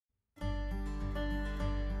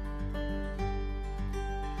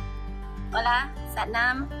Hola,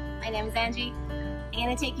 Satnam. My name is Angie. I'm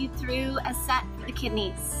going to take you through a set for the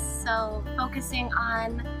kidneys. So focusing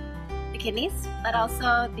on the kidneys, but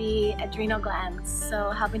also the adrenal glands.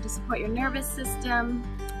 So helping to support your nervous system.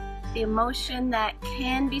 The emotion that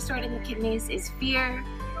can be stored in the kidneys is fear.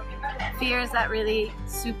 Fear is that really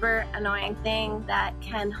super annoying thing that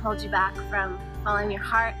can hold you back from following your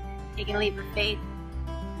heart, taking a leap of faith,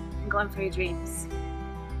 and going for your dreams.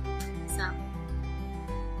 So,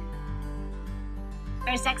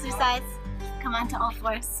 first exercise, come onto all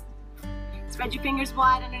fours. Spread your fingers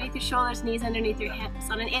wide underneath your shoulders, knees underneath your hips.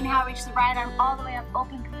 On an inhale, reach the right arm all the way up,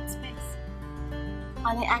 open, create space.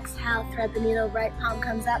 On the exhale, thread the needle, right palm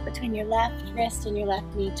comes up between your left wrist and your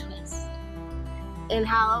left knee, twist.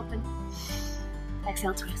 Inhale, open.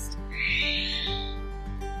 Exhale, twist.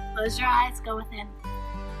 Close your eyes, go within.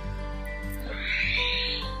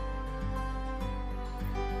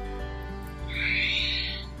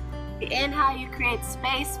 The inhale, you create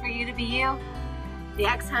space for you to be you. The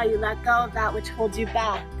exhale, you let go of that which holds you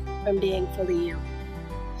back from being fully you.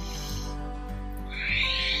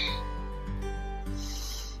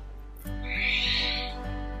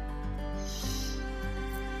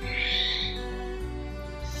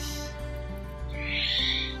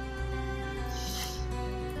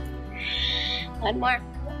 One more.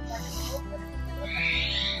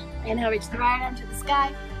 Inhale, reach the right arm to the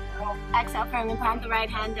sky. Exhale, firmly plant the right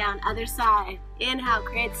hand down. Other side. Inhale,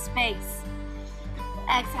 create space.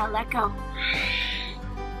 Exhale, let go.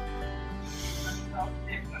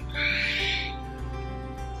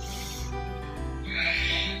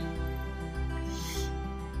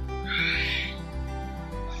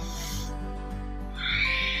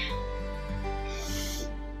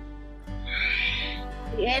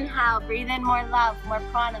 Inhale, breathe in more love, more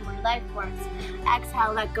prana, more life force.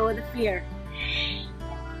 Exhale, let go of the fear.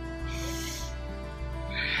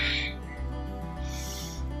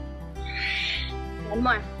 One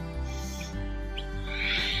more.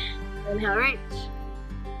 Inhale, reach.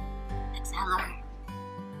 Exhale, lower.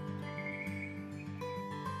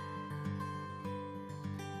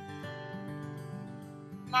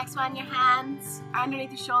 Next one, your hands are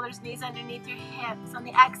underneath your shoulders, knees underneath your hips. On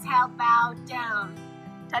the exhale, bow down.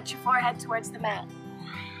 Touch your forehead towards the mat.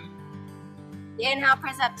 The inhale,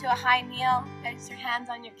 press up to a high kneel. Place your hands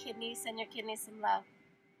on your kidneys, send your kidneys some love.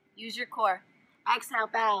 Use your core. Exhale,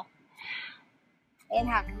 bow.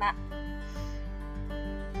 Inhale, come up.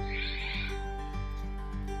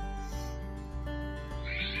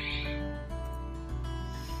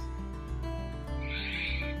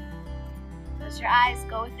 Close your eyes,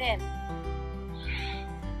 go within.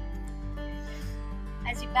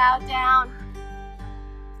 As you bow down,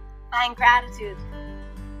 find gratitude.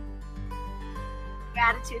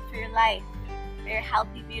 Gratitude for your life, for your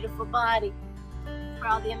healthy, beautiful body, for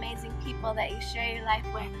all the amazing people that you share your life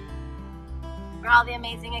with, for all the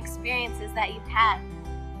amazing experiences that you've had.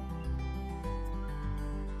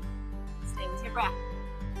 Stay with your breath.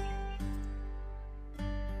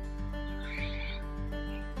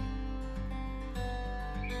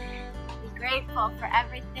 Be grateful for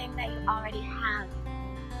everything that you already have.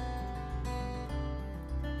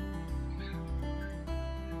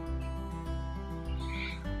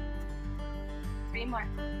 Three more.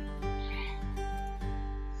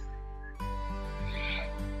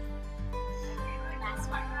 Last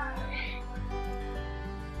one.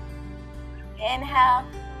 Inhale,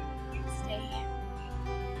 stay here.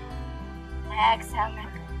 Exhale, let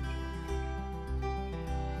go.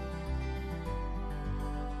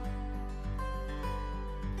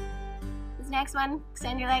 This next one,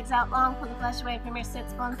 extend your legs out long, pull the flesh away from your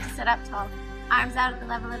sits bones to sit up tall. Arms out at the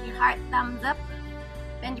level of your heart, thumbs up.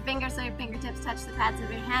 Bend your fingers so your fingertips touch the pads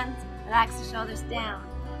of your hands. Relax the shoulders down.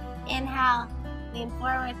 Inhale, lean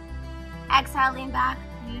forward. Exhale, lean back.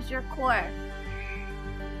 Use your core.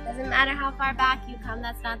 Doesn't matter how far back you come,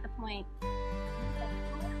 that's not the point.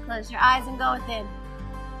 Close your eyes and go within.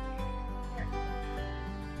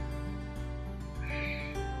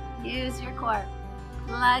 Use your core.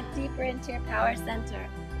 Plug deeper into your power center.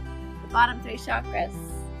 The bottom three chakras,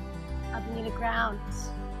 helping you to ground.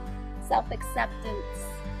 Self-acceptance,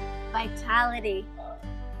 vitality,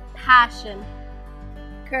 passion,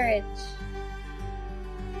 courage.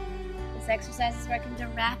 This exercise is working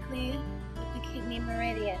directly with the kidney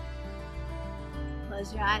meridian.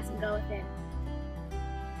 Close your eyes and go within.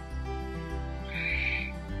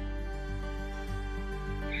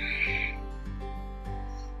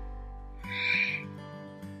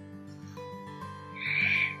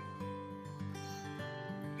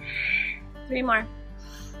 Three more.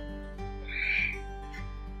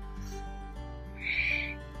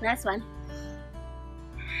 Last one.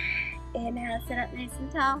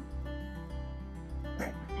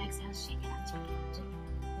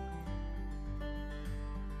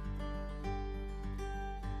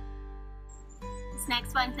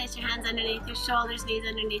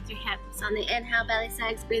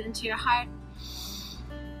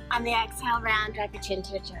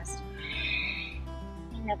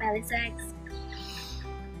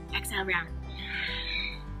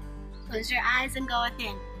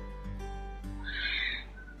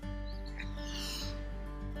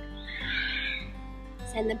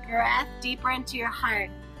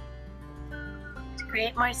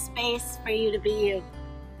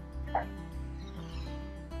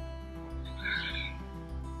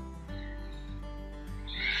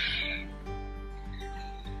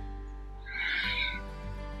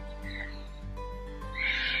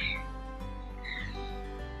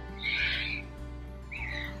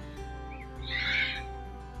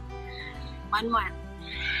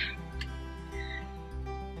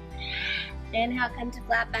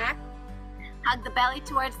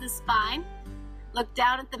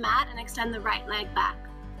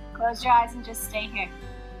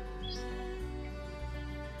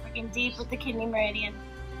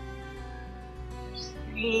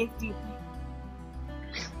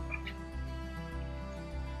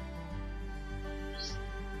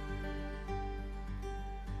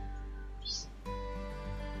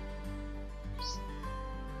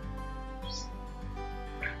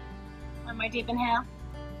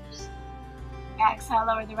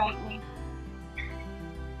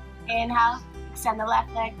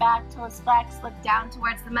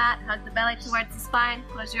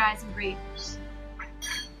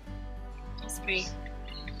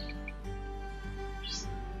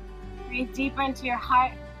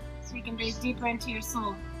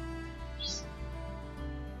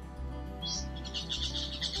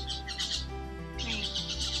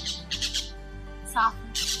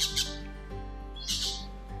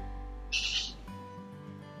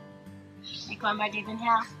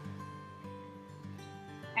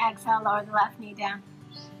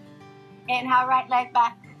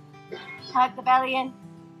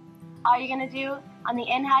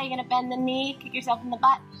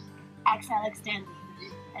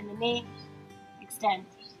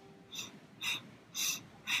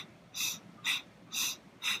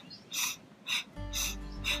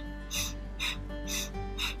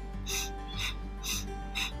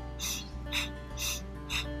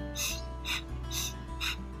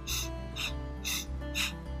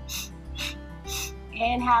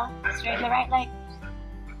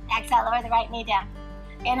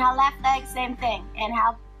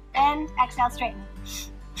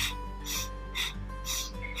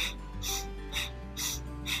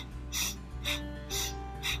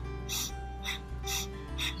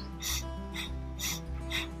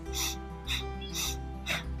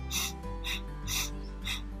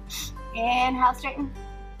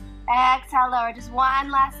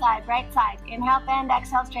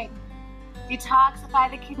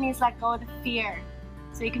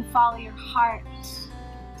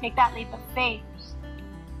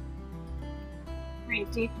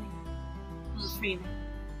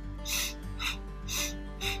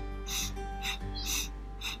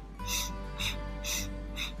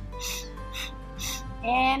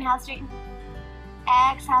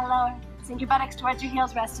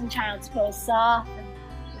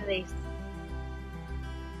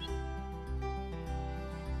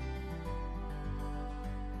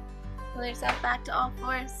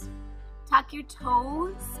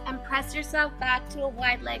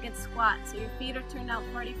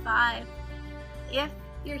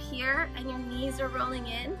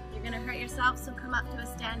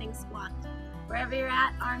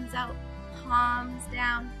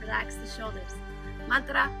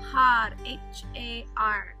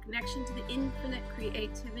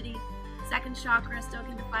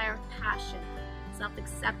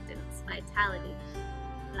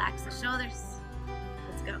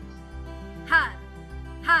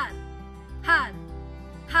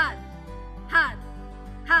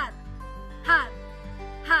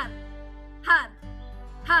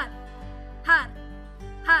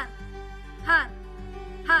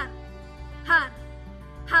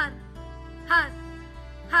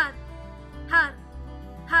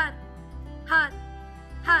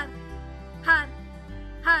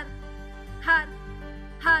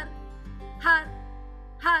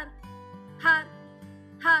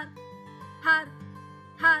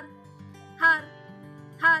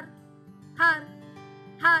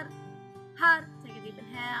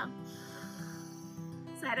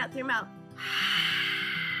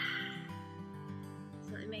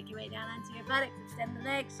 Make your way down onto your buttocks, extend the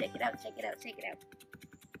legs, shake it out, shake it out, shake it out.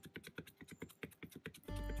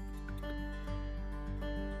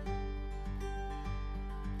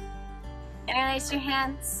 Interlace your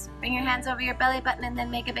hands, bring your hands over your belly button and then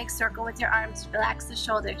make a big circle with your arms. Relax the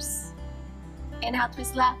shoulders. Inhale,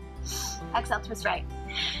 twist left. Exhale, twist right.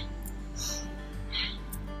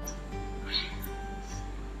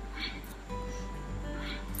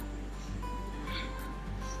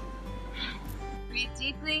 Breathe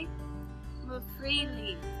deeply, move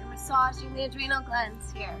freely. You're massaging the adrenal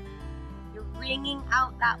glands here. You're wringing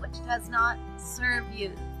out that which does not serve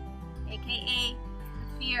you, aka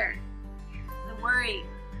the fear, the worry,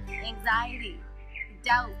 the anxiety, the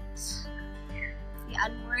doubt, the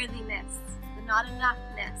unworthiness, the not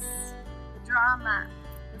enoughness, the drama,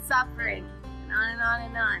 the suffering, and on and on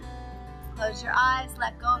and on. Close your eyes,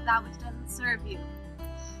 let go of that which doesn't serve you.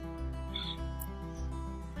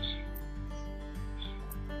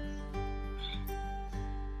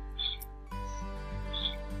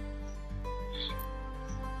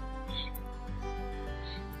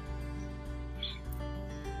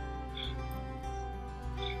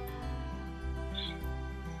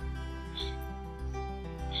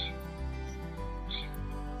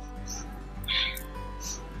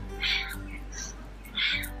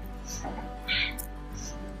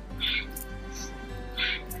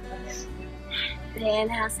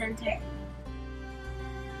 Inhale, center.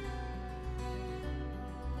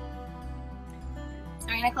 So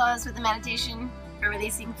we're going to close with a meditation for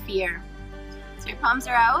releasing fear. So your palms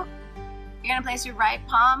are out. You're going to place your right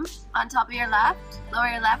palm on top of your left. Lower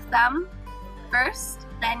your left thumb first,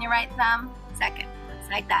 then your right thumb second. Just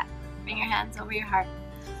like that. Bring your hands over your heart.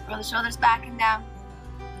 Roll the shoulders back and down,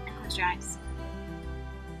 and close your eyes.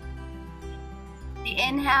 The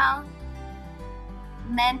inhale,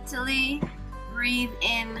 mentally breathe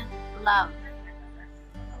in love.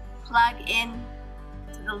 Plug in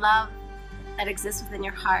to the love that exists within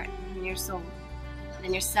your heart, in your soul,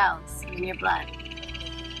 in your cells, in your blood.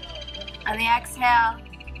 On the exhale,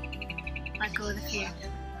 let go of the fear.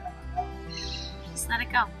 Just let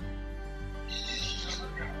it go.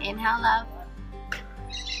 Inhale love.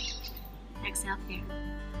 Exhale fear.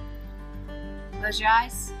 Close your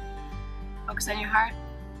eyes. Focus on your heart.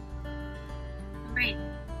 And breathe.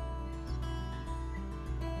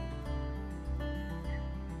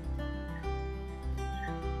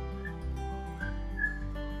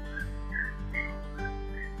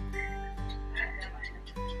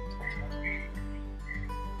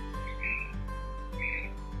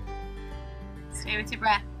 Stay with your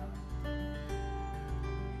breath.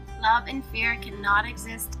 Love and fear cannot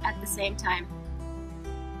exist at the same time.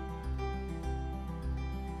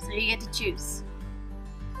 So you get to choose.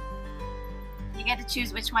 You get to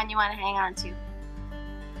choose which one you want to hang on to.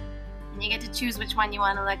 And you get to choose which one you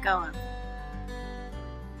want to let go of.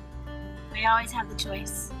 We always have the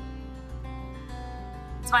choice.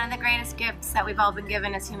 It's one of the greatest gifts that we've all been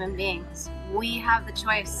given as human beings. We have the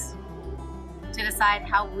choice to decide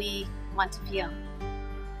how we want to feel.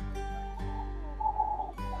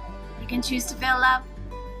 You can choose to feel love,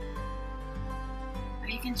 or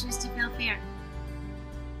you can choose to feel fear.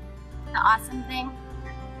 The awesome thing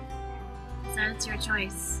is that it's your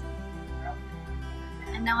choice,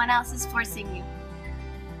 and no one else is forcing you.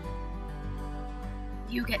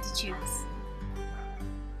 You get to choose.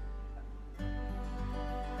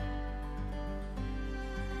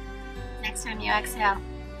 Next time you exhale,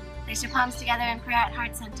 place your palms together in prayer at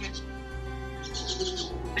heart center.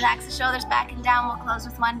 Relax the shoulders back and down. We'll close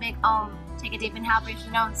with one big Om. Take a deep inhale, breathe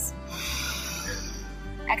through your nose.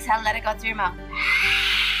 Exhale, let it go through your mouth.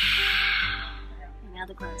 Inhale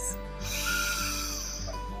to close.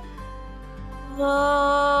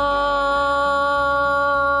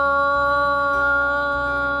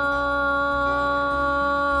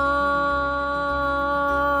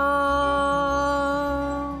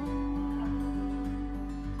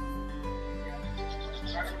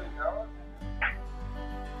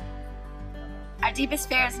 Our deepest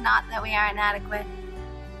fear is not that we are inadequate.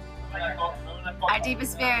 Our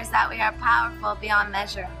deepest fear is that we are powerful beyond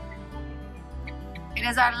measure. It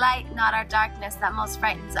is our light, not our darkness, that most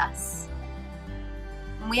frightens us.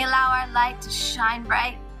 When we allow our light to shine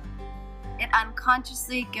bright, it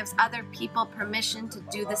unconsciously gives other people permission to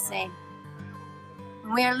do the same.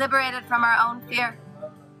 When we are liberated from our own fear,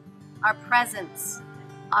 our presence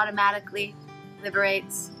automatically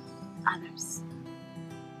liberates others.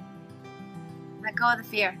 Let go of the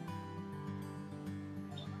fear.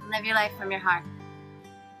 And live your life from your heart.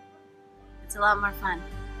 It's a lot more fun.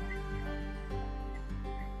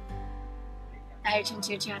 Bow your chin to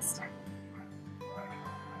your chest.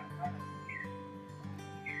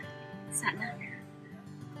 Sana.